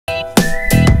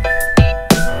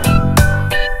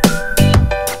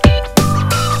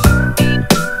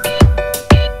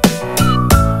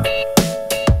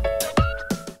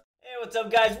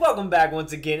welcome back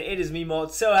once again. It is me,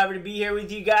 Molt. So happy to be here with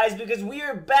you guys because we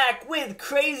are back with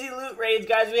crazy loot raids,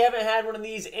 guys. We haven't had one of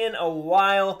these in a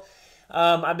while.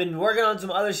 I've been working on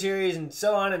some other series and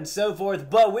so on and so forth,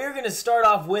 but we're going to start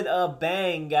off with a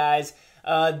bang, guys.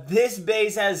 This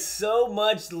base has so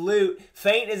much loot.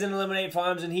 Feint is in Eliminate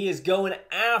Farms, and he is going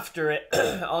after it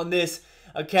on this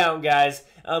account, guys.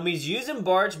 He's using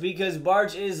Barch because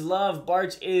Barch is love,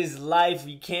 Barch is life.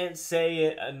 You can't say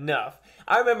it enough.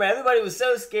 I remember everybody was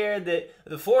so scared that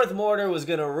the 4th mortar was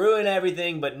going to ruin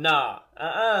everything, but nah.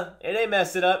 It ain't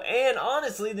messed it up. And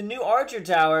honestly, the new Archer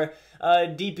Tower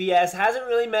DPS hasn't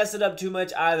really messed it up too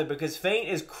much either because Feint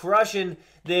is crushing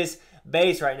this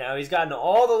base right now. He's gotten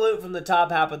all the loot from the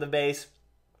top half of the base,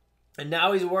 and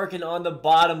now he's working on the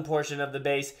bottom portion of the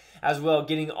base as well,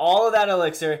 getting all of that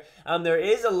elixir. There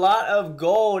is a lot of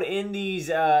gold in these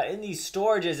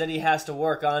storages that he has to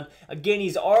work on. Again,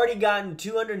 he's already gotten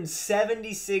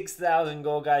 276,000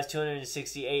 gold, guys,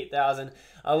 268,000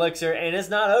 elixir, and it's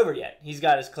not over yet. He's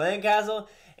got his clan castle,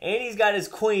 and he's got his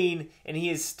queen, and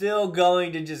he is still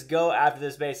going to just go after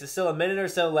this base. There's still a minute or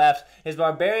so left. His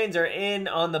barbarians are in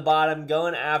on the bottom,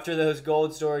 going after those gold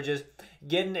storages,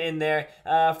 getting in there.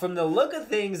 From the look of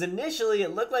things, initially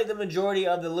it looked like the majority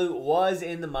of the loot was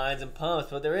in the mines and pumps,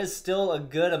 but there is still a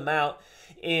good amount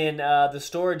in the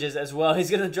storages as well. He's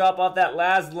going to drop off that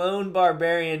last lone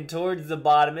barbarian towards the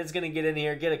bottom. It's going to get in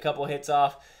here, get a couple hits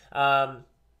off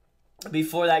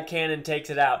before that cannon takes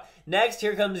it out. Next,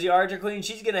 here comes the Archer Queen.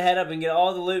 She's going to head up and get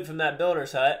all the loot from that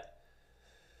builder's hut.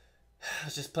 I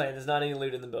was just playing. There's not any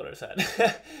loot in the builder's hut.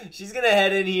 She's going to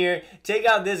head in here, take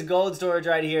out this gold storage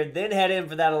right here, then head in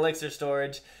for that elixir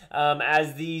storage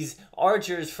as these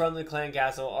archers from the clan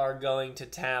castle are going to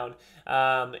town.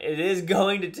 It is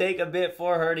going to take a bit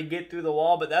for her to get through the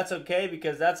wall, but that's okay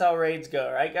because that's how raids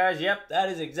go, right, guys? Yep, that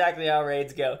is exactly how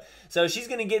raids go. So she's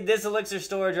going to get this elixir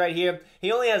storage right here.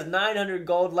 He only has 900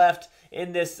 gold left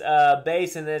in this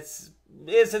base, and it's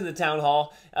in the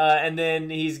Townhall, and then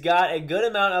he's got a good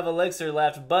amount of elixir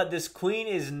left, but this queen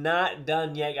is not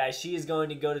done yet, guys. She is going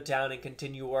to go to town and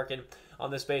continue working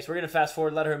on this base. We're going to fast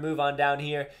forward, let her move on down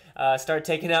here, start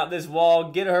taking out this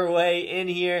wall, get her way in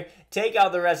here, take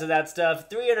out the rest of that stuff.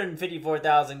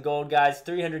 354,000 gold, guys,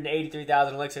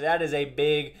 383,000 elixir. That is a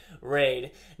big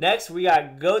raid. Next, we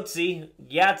got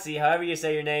Yahtzee, however you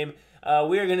say your name.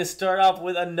 We are going to start off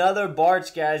with another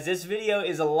Barch, guys. This video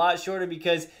is a lot shorter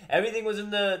because everything was in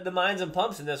the mines and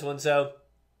pumps in this one, so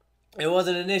it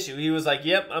wasn't an issue. He was like,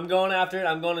 yep, I'm going after it.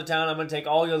 I'm going to town. I'm going to take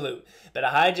all your loot. Better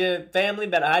hide your family,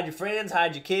 better hide your friends,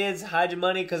 hide your kids, hide your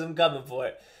money because I'm coming for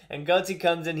it. And Goatsy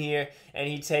comes in here, and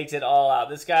he takes it all out.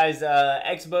 This guy's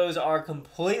X-bows are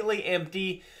completely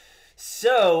empty,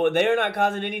 so they are not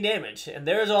causing any damage. And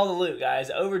there's all the loot, guys.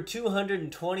 Over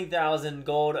 220,000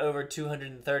 gold, over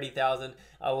 230,000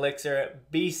 elixir.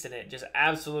 Beast in it. Just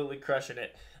absolutely crushing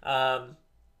it. And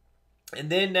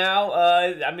then now,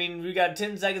 I mean, we got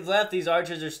 10 seconds left. These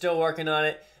archers are still working on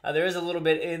it. There is a little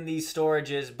bit in these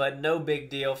storages, but no big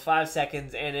deal. 5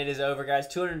 seconds, and it is over, guys.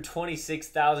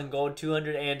 226,000 gold,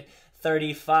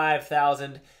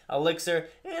 235,000 elixir,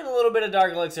 and a little bit of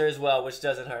dark elixir as well, which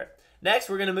doesn't hurt. Next,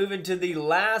 we're going to move into the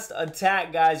last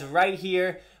attack, guys, right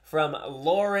here from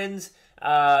Lawrence.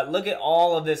 Look at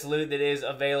all of this loot that is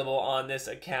available on this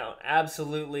account.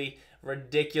 Absolutely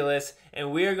ridiculous.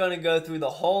 And we are going to go through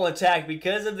the whole attack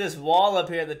because of this wall up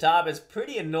here at the top is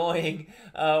pretty annoying,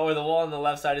 or the wall on the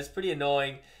left side is pretty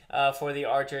annoying for the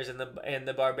archers and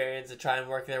the barbarians to try and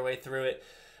work their way through it.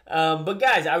 But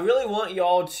guys, I really want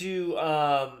y'all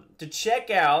to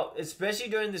check out, especially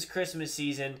during this Christmas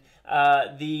season,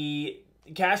 the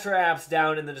Cash for Apps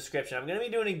down in the description. I'm going to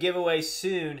be doing a giveaway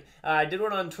soon. I did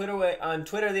one on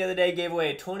Twitter the other day, gave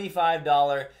away a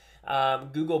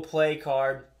 $25 Google Play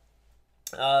card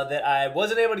that I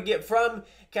wasn't able to get from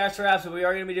Cash for Apps, but we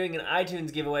are going to be doing an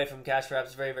iTunes giveaway from Cash for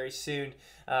Apps very, very soon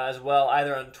as well,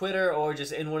 either on Twitter or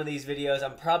just in one of these videos.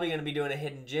 I'm probably going to be doing a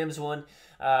Hidden Gems one,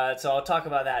 so I'll talk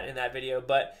about that in that video.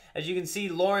 But as you can see,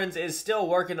 Lawrence is still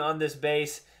working on this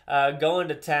base, going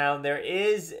to town.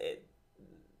 The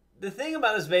thing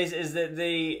about this base is that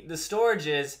the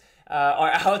storages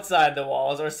are outside the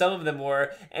walls, or some of them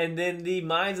were, and then the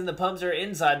mines and the pumps are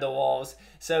inside the walls.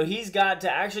 So he's got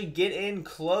to actually get in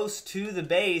close to the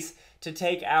base to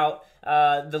take out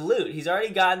the loot. He's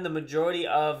already gotten the majority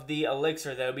of the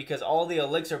elixir, though, because all the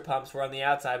elixir pumps were on the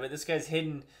outside, but this guy's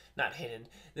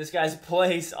this guy's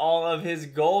placed all of his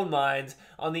gold mines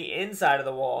on the inside of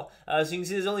the wall. So you can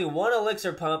see there's only one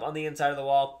elixir pump on the inside of the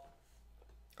wall.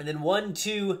 And then 1,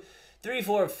 2, 3,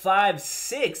 4, 5,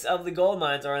 6 of the gold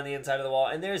mines are on the inside of the wall.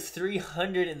 And there's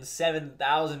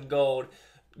 307,000 gold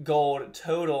gold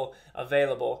total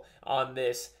available on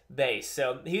this base.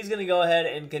 So he's going to go ahead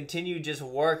and continue just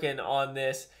working on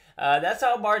this. That's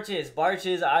how Barch is. Barch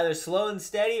is either slow and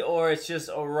steady or it's just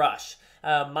a rush.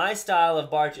 My style of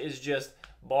Barch is just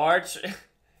Barch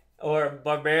or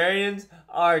Barbarians,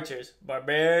 Archers.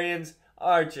 Barbarians,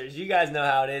 Archers. You guys know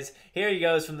how it is. Here he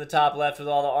goes from the top left with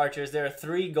all the archers. There are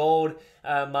 3 gold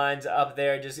mines up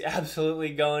there, just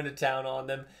absolutely going to town on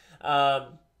them.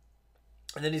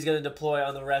 And then he's going to deploy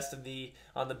on the rest of the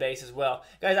base as well.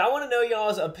 Guys, I want to know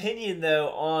y'all's opinion though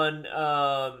on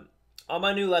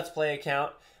my new Let's Play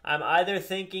account. I'm either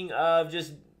thinking of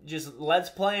just Let's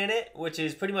Playing it, which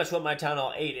is pretty much what my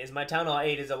Townhall 8 is. My Townhall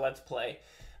 8 is a Let's Play.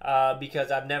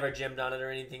 Because I've never gemmed on it or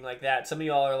anything like that. Some of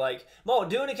y'all are like, Molt,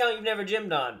 do an account you've never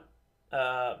gemmed on.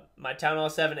 My Townhall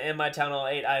 7 and my Townhall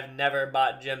 8 I've never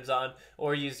bought gems on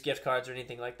or used gift cards or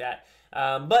anything like that.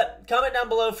 But comment down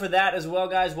below for that as well,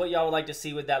 guys, what y'all would like to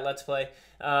see with that Let's Play.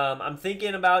 I'm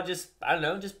thinking about just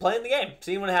playing the game,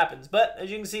 seeing what happens. But as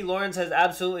you can see, Lawrence has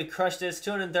absolutely crushed this.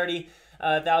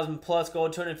 230,000 plus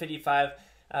gold, 255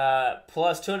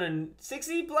 plus,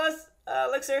 260 plus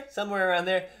elixir, somewhere around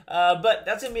there. But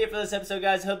that's gonna be it for this episode,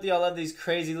 guys. Hope that y'all love these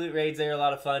crazy loot raids. They're a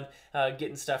lot of fun,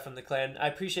 getting stuff from the clan. I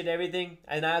appreciate everything,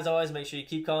 and as always, make sure you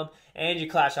keep calm and you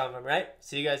clash on them, right?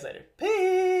 See you guys later. Peace.